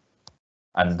 1.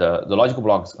 And the logical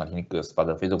block is continuous, but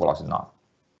the physical block is not.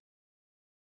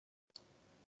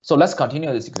 So let's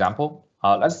continue this example.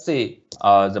 Let's say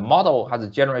the model has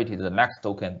generated the next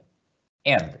token,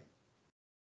 and.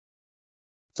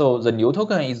 So the new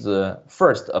token is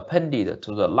first appended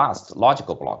to the last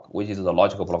logical block, which is the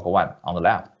logical block 1 on the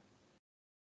left.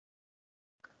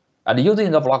 And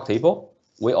using the block table,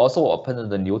 we also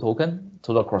append the new token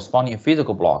to the corresponding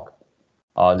physical block.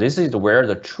 This is where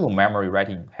the true memory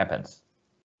writing happens,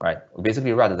 right? We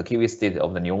basically write the KV state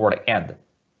of the new word "and"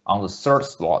 on the third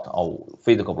slot of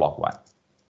physical block 1.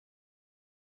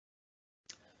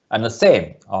 And the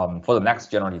same for the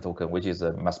next generated token, which is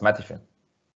a mathematician.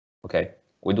 Okay,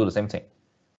 we do the same thing.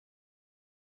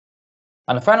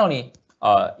 And finally,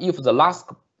 if the last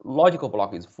logical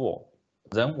block is full,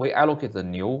 then we allocate the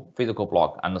new physical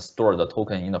block and store the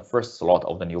token in the first slot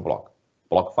of the new block,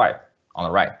 block 5 on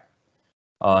the right.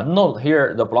 Note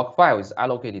here, the block 5 is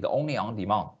allocated only on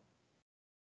demand.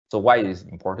 So why is it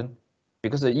important?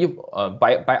 Because if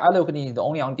by allocating it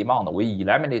only on demand, we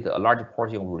eliminate a large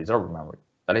portion of reserved memory.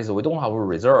 That is, we don't have a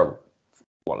reserve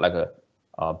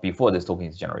before this token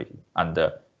is generated. And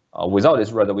without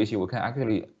this reservation, we can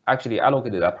actually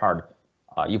allocate that part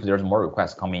if there's more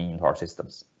requests coming into our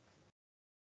systems.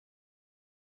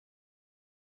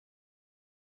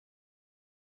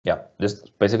 Yeah,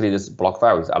 this block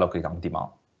 5 is allocated on demand.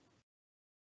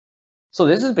 So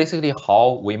this is basically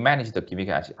how we manage the KV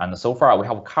cache. And so far we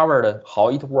have covered how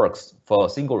it works for a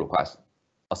single request,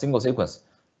 a single sequence.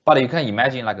 But you can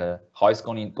imagine how it's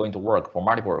going to work for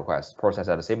multiple requests processed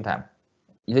at the same time.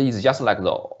 It is just like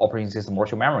the operating system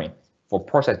virtual memory for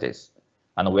processes,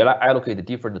 and we allocate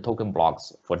different token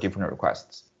blocks for different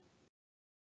requests.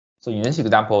 So in this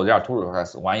example, there are 2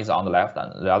 requests. One is on the left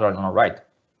and the other is on the right,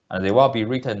 and they will be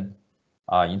written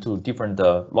into different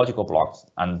logical blocks,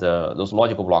 and those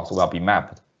logical blocks will be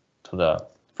mapped to the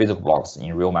physical blocks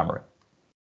in real memory.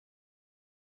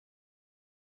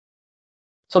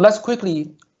 So let's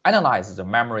quickly analyze the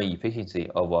memory efficiency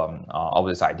of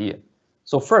this idea.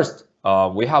 So first,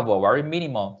 we have a very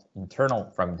minimal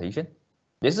internal fragmentation.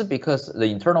 This is because the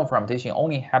internal fragmentation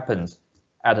only happens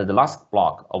at the last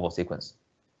block of a sequence.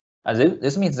 And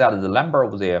this means that the number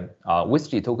of the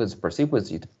WSGI tokens per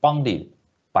sequence is bounded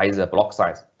by the block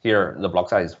size. Here, the block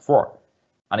size is 4.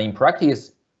 And in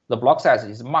practice, the block size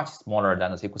is much smaller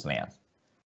than the sequence length.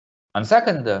 And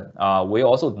second, we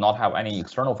also do not have any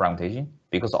external fragmentation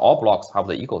because all blocks have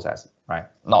the equal size, right?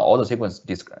 Not all the sequence,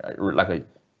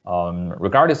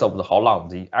 regardless of how long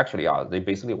they actually are, they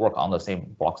basically work on the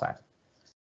same block size.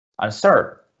 And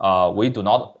third, we do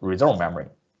not reserve memory,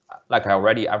 like I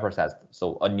already emphasized.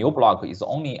 So a new block is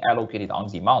only allocated on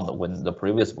demand when the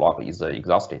previous block is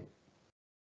exhausted.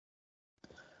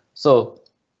 So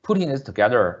putting this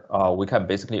together, we can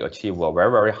basically achieve a very,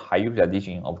 very high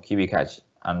utilization of KV cache.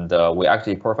 And we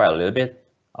actually profile a little bit.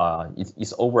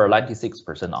 It's over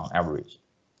 96% on average.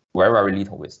 Very, very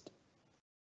little waste.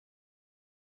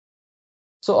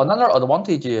 So another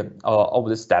advantage of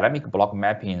this dynamic block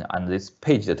mapping and this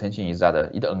page attention is that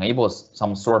it enables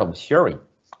some sort of sharing.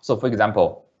 So for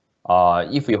example,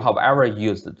 if you have ever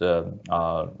used the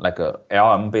like a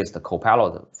LLM-based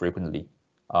copilot frequently,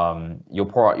 you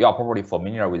are probably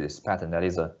familiar with this pattern that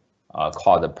is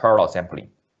called parallel sampling.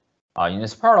 In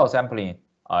this parallel sampling,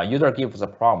 user gives a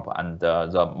prompt and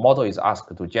the model is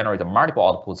asked to generate multiple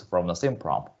outputs from the same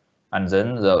prompt, and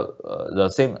then a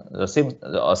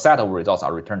set of results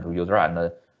are returned to user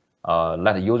and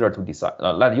let the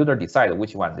user decide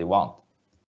which one they want.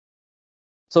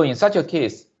 So in such a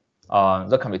case,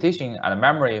 the computation and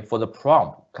memory for the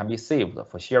prompt can be saved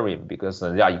for sharing because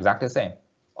they are exactly the same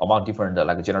among different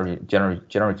like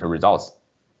generated results.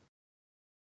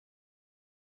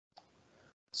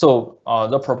 So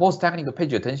the proposed technical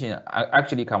page attention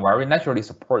actually can very naturally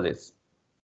support this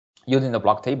using the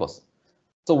block tables.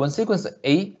 So when sequence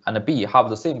A and B have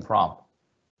the same prompt,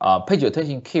 page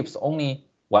attention keeps only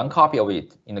one copy of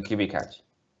it in the KV cache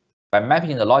by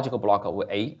mapping the logical block of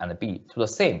A and B to the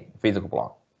same physical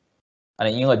block.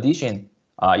 And in addition,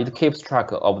 it keeps track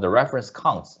of the reference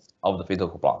counts of the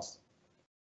physical blocks.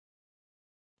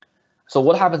 So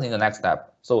what happens in the next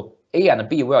step? So A and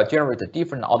B will generate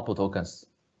different output tokens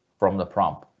from the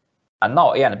prompt. And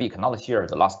now A and B cannot share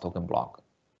the last token block.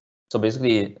 So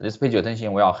basically, this page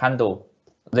attention will handle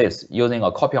this using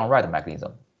a copy on write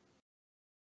mechanism.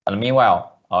 And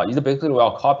meanwhile, it basically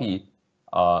will copy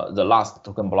the last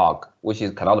token block, which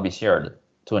cannot be shared,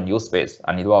 to a new space,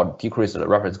 and it will decrease the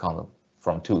reference count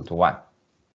from 2 to 1.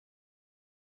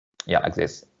 Yeah, like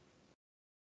this.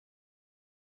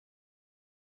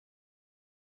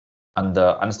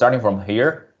 And starting from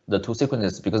here, the two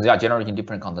sequences, because they are generating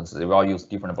different contents, they will use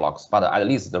different blocks, but at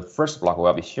least the first block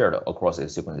will be shared across the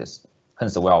sequences.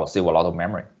 Hence, we'll save a lot of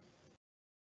memory.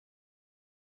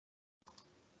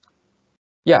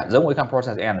 Yeah, then we can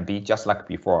process A and B just like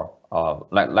before,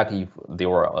 like if they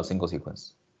were a single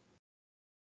sequence,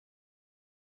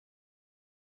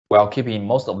 while keeping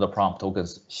most of the prompt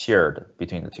tokens shared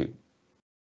between the two.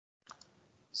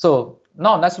 So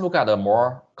now let's look at a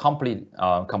more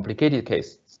complicated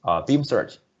case, beam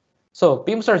search. So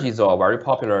beam search is a very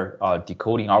popular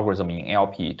decoding algorithm in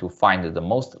NLP to find the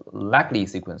most likely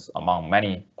sequence among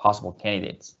many possible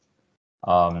candidates.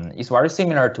 It's very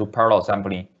similar to parallel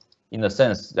sampling in the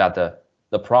sense that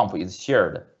the prompt is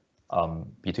shared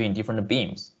between different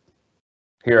beams.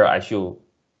 Here I show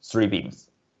 3 beams.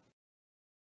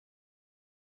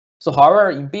 So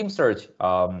however, in beam search,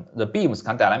 the beams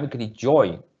can dynamically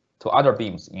join to other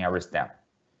beams in every step.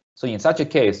 So in such a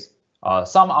case,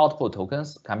 some output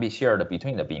tokens can be shared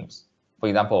between the beams. For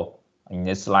example, in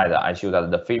this slide, I show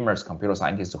that the famous computer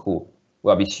scientist who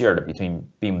will be shared between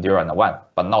beam 0 and 1,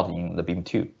 but not in the beam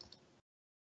 2.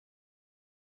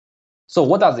 So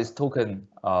what does this pattern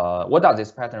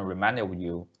remind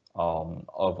you of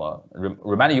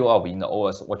in the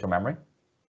OS virtual memory?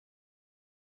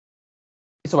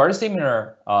 It's very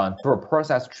similar to a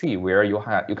process tree where you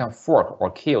can fork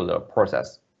or kill the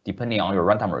process depending on your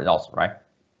runtime results, right?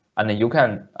 And then we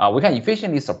can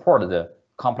efficiently support the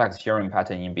complex sharing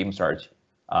pattern in beam search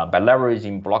by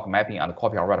leveraging block mapping and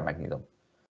copy on write mechanism.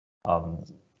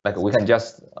 Like we can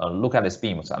just look at these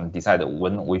beams and decide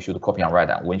when we should copy and write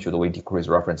and when should we decrease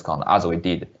reference count, as we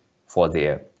did for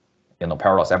the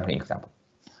parallel sampling example.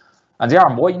 And there are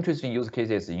more interesting use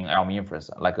cases in LLM inference,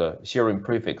 like a sharing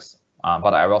prefix,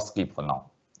 but I will skip for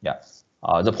now. Yeah.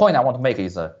 The point I want to make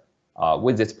is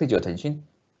with this page attention,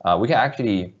 we can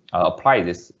actually apply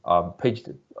this page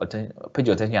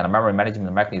attention and memory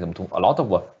management mechanism to a lot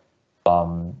of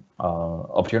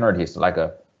opportunities, like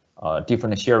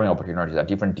different sharing opportunities and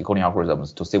different decoding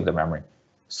algorithms to save the memory.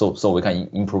 So we can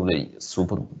improve the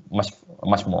throughput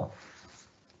much more.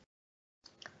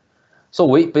 So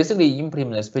we basically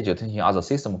implement this speech attention as a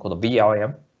system called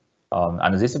vLLM.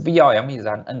 And this vLLM is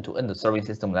an end-to-end serving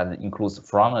system that includes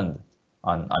front-end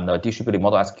and the distributed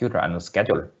model executor and the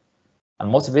scheduler.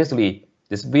 And most basically,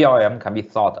 this vLLM can be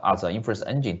thought as an inference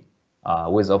engine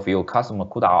with a few custom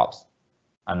CUDA ops.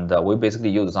 And we basically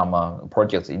use some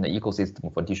projects in the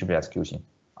ecosystem for distributed execution,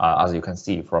 as you can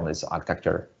see from this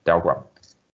architecture diagram.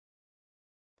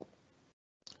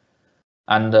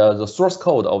 And the source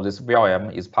code of this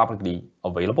vLLM is publicly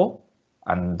available.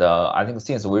 And I think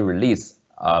since we released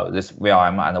this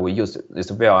vLLM and we use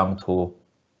this vLLM to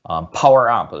power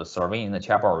up the serving in the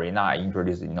chatbot arena I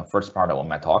introduced in the first part of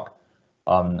my talk,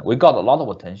 we got a lot of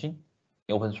attention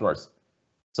in open source.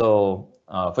 So,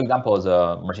 for example,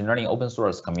 the machine learning open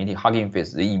source community, Hugging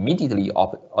Face, they immediately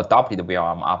adopted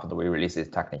vLLM after we released this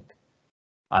technique.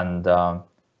 And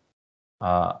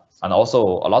also,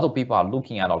 a lot of people are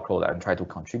looking at our code and try to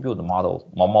contribute more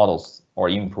models or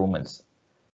improvements.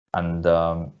 And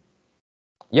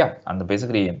yeah, and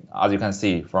basically, as you can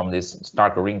see from this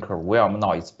dark green curve, vLLM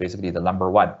now is basically the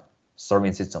 #1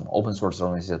 serving system, open source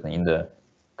serving system in the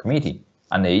community.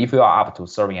 And if you are up to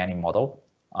serving any model,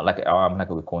 like LLM, like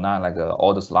Vicuna, like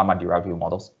all those llama derivative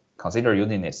models, consider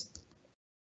using this.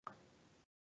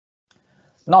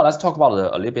 Now let's talk about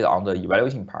a little bit on the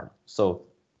evaluating part. So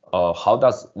how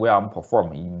does vLLM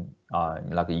perform in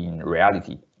like in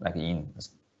reality, like in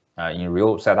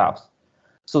real setups?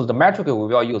 So the metric we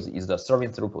will use is the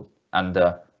serving throughput, and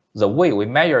the way we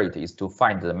measure it is to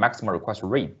find the maximum request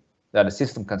rate that the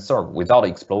system can serve without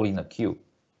exploding the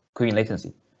queuing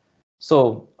latency.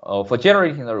 So for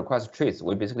generating the request trace,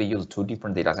 we basically use two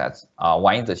different data sets.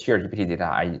 One is the shared GPT data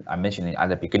I mentioned at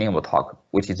the beginning of the talk,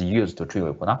 which is used to train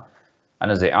Vicuna.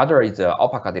 And the other is the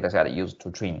Alpaca dataset used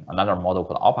to train another model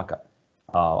called Alpaca.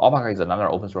 Alpaca is another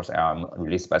open source LLM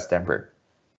released by Stanford.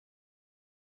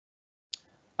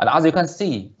 And as you can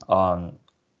see on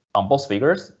both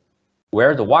figures,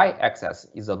 where the y-axis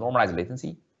is the normalized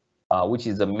latency, which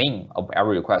is the mean of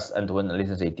every request end-to-end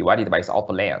latency divided by its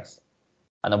output length.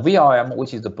 And the vLLM,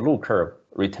 which is the blue curve,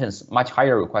 returns much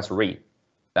higher request rate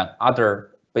than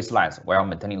other baselines while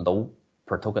maintaining low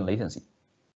per token latency.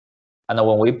 And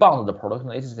when we bound the per token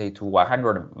latency to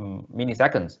 100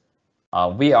 milliseconds,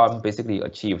 vLLM basically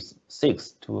achieves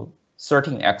 6 to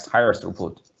 13x higher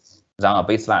throughput than a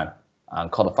baseline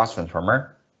called fast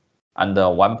transformer, and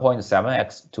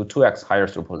 1.7x to 2x higher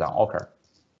throughput than Orca.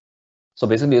 So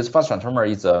basically, this fast transformer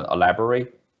is a library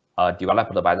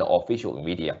developed by the official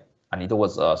NVIDIA, and it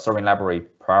was a serving library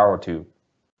prior to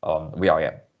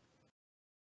vLLM.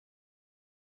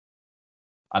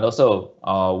 And also,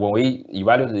 when we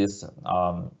evaluate this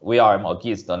vLLM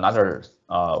against another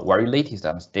very latest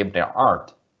and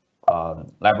state-of-the-art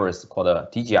libraries called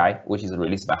TGI, which is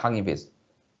released by Hugging Face,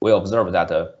 we observe that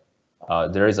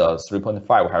there is a 3.5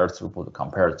 higher throughput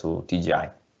compared to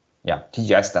TGI. Yeah,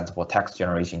 TGI stands for Text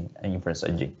Generation and Inference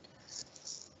Engine.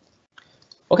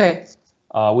 Okay,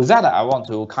 with that, I want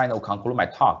to kind of conclude my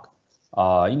talk.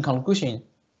 In conclusion,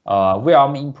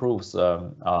 vLLM improves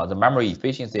the memory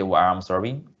efficiency of LLM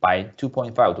serving by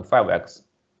 2.5 to 5x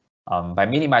by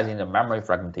minimizing the memory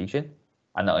fragmentation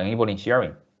and enabling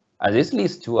sharing. And this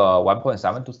leads to a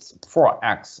 1.7 to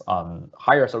 4x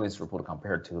higher service throughput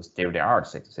compared to state-of-the-art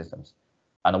systems.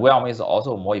 And vLLM is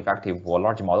also more effective for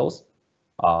large models,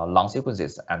 long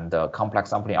sequences, and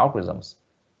complex sampling algorithms,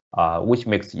 which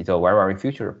makes it very, very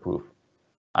future-proof.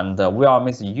 And vLLM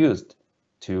is used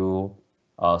to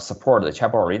support the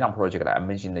chatbot arena project that I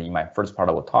mentioned in my first part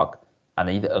of the talk, and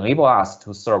it enables us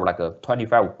to serve like a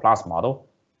 25 plus model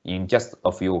in just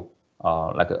a few,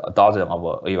 like a dozen of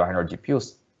A100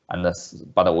 GPUs, and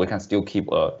but we can still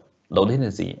keep a low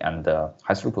latency and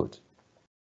high throughput.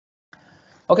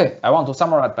 Okay, I want to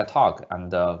summarize my talk,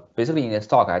 and basically in this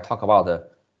talk I talk about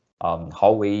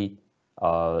how we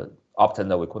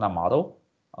obtained the Vicuna model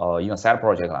in a side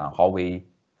project, and how we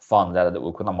found that the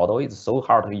Vicuna model is so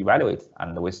hard to evaluate,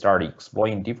 and we started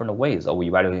exploring different ways of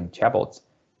evaluating chatbots,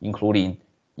 including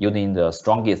using the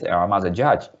strongest LLM as a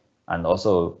judge, and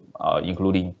also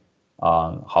including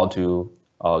how to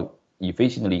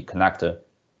efficiently connect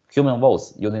human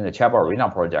voice using the chatbot arena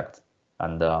project,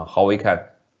 and how we can,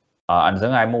 and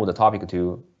then I moved the topic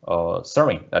to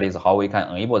serving, that is how we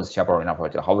can enable this chatbot arena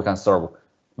project, how we can serve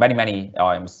many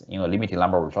LLMs in a limited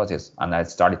number of resources, and I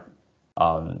started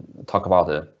talk about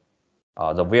the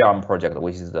vLLM project,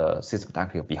 which is the system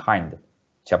technique behind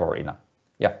chatbot arena.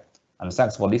 Yeah, and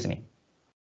thanks for listening.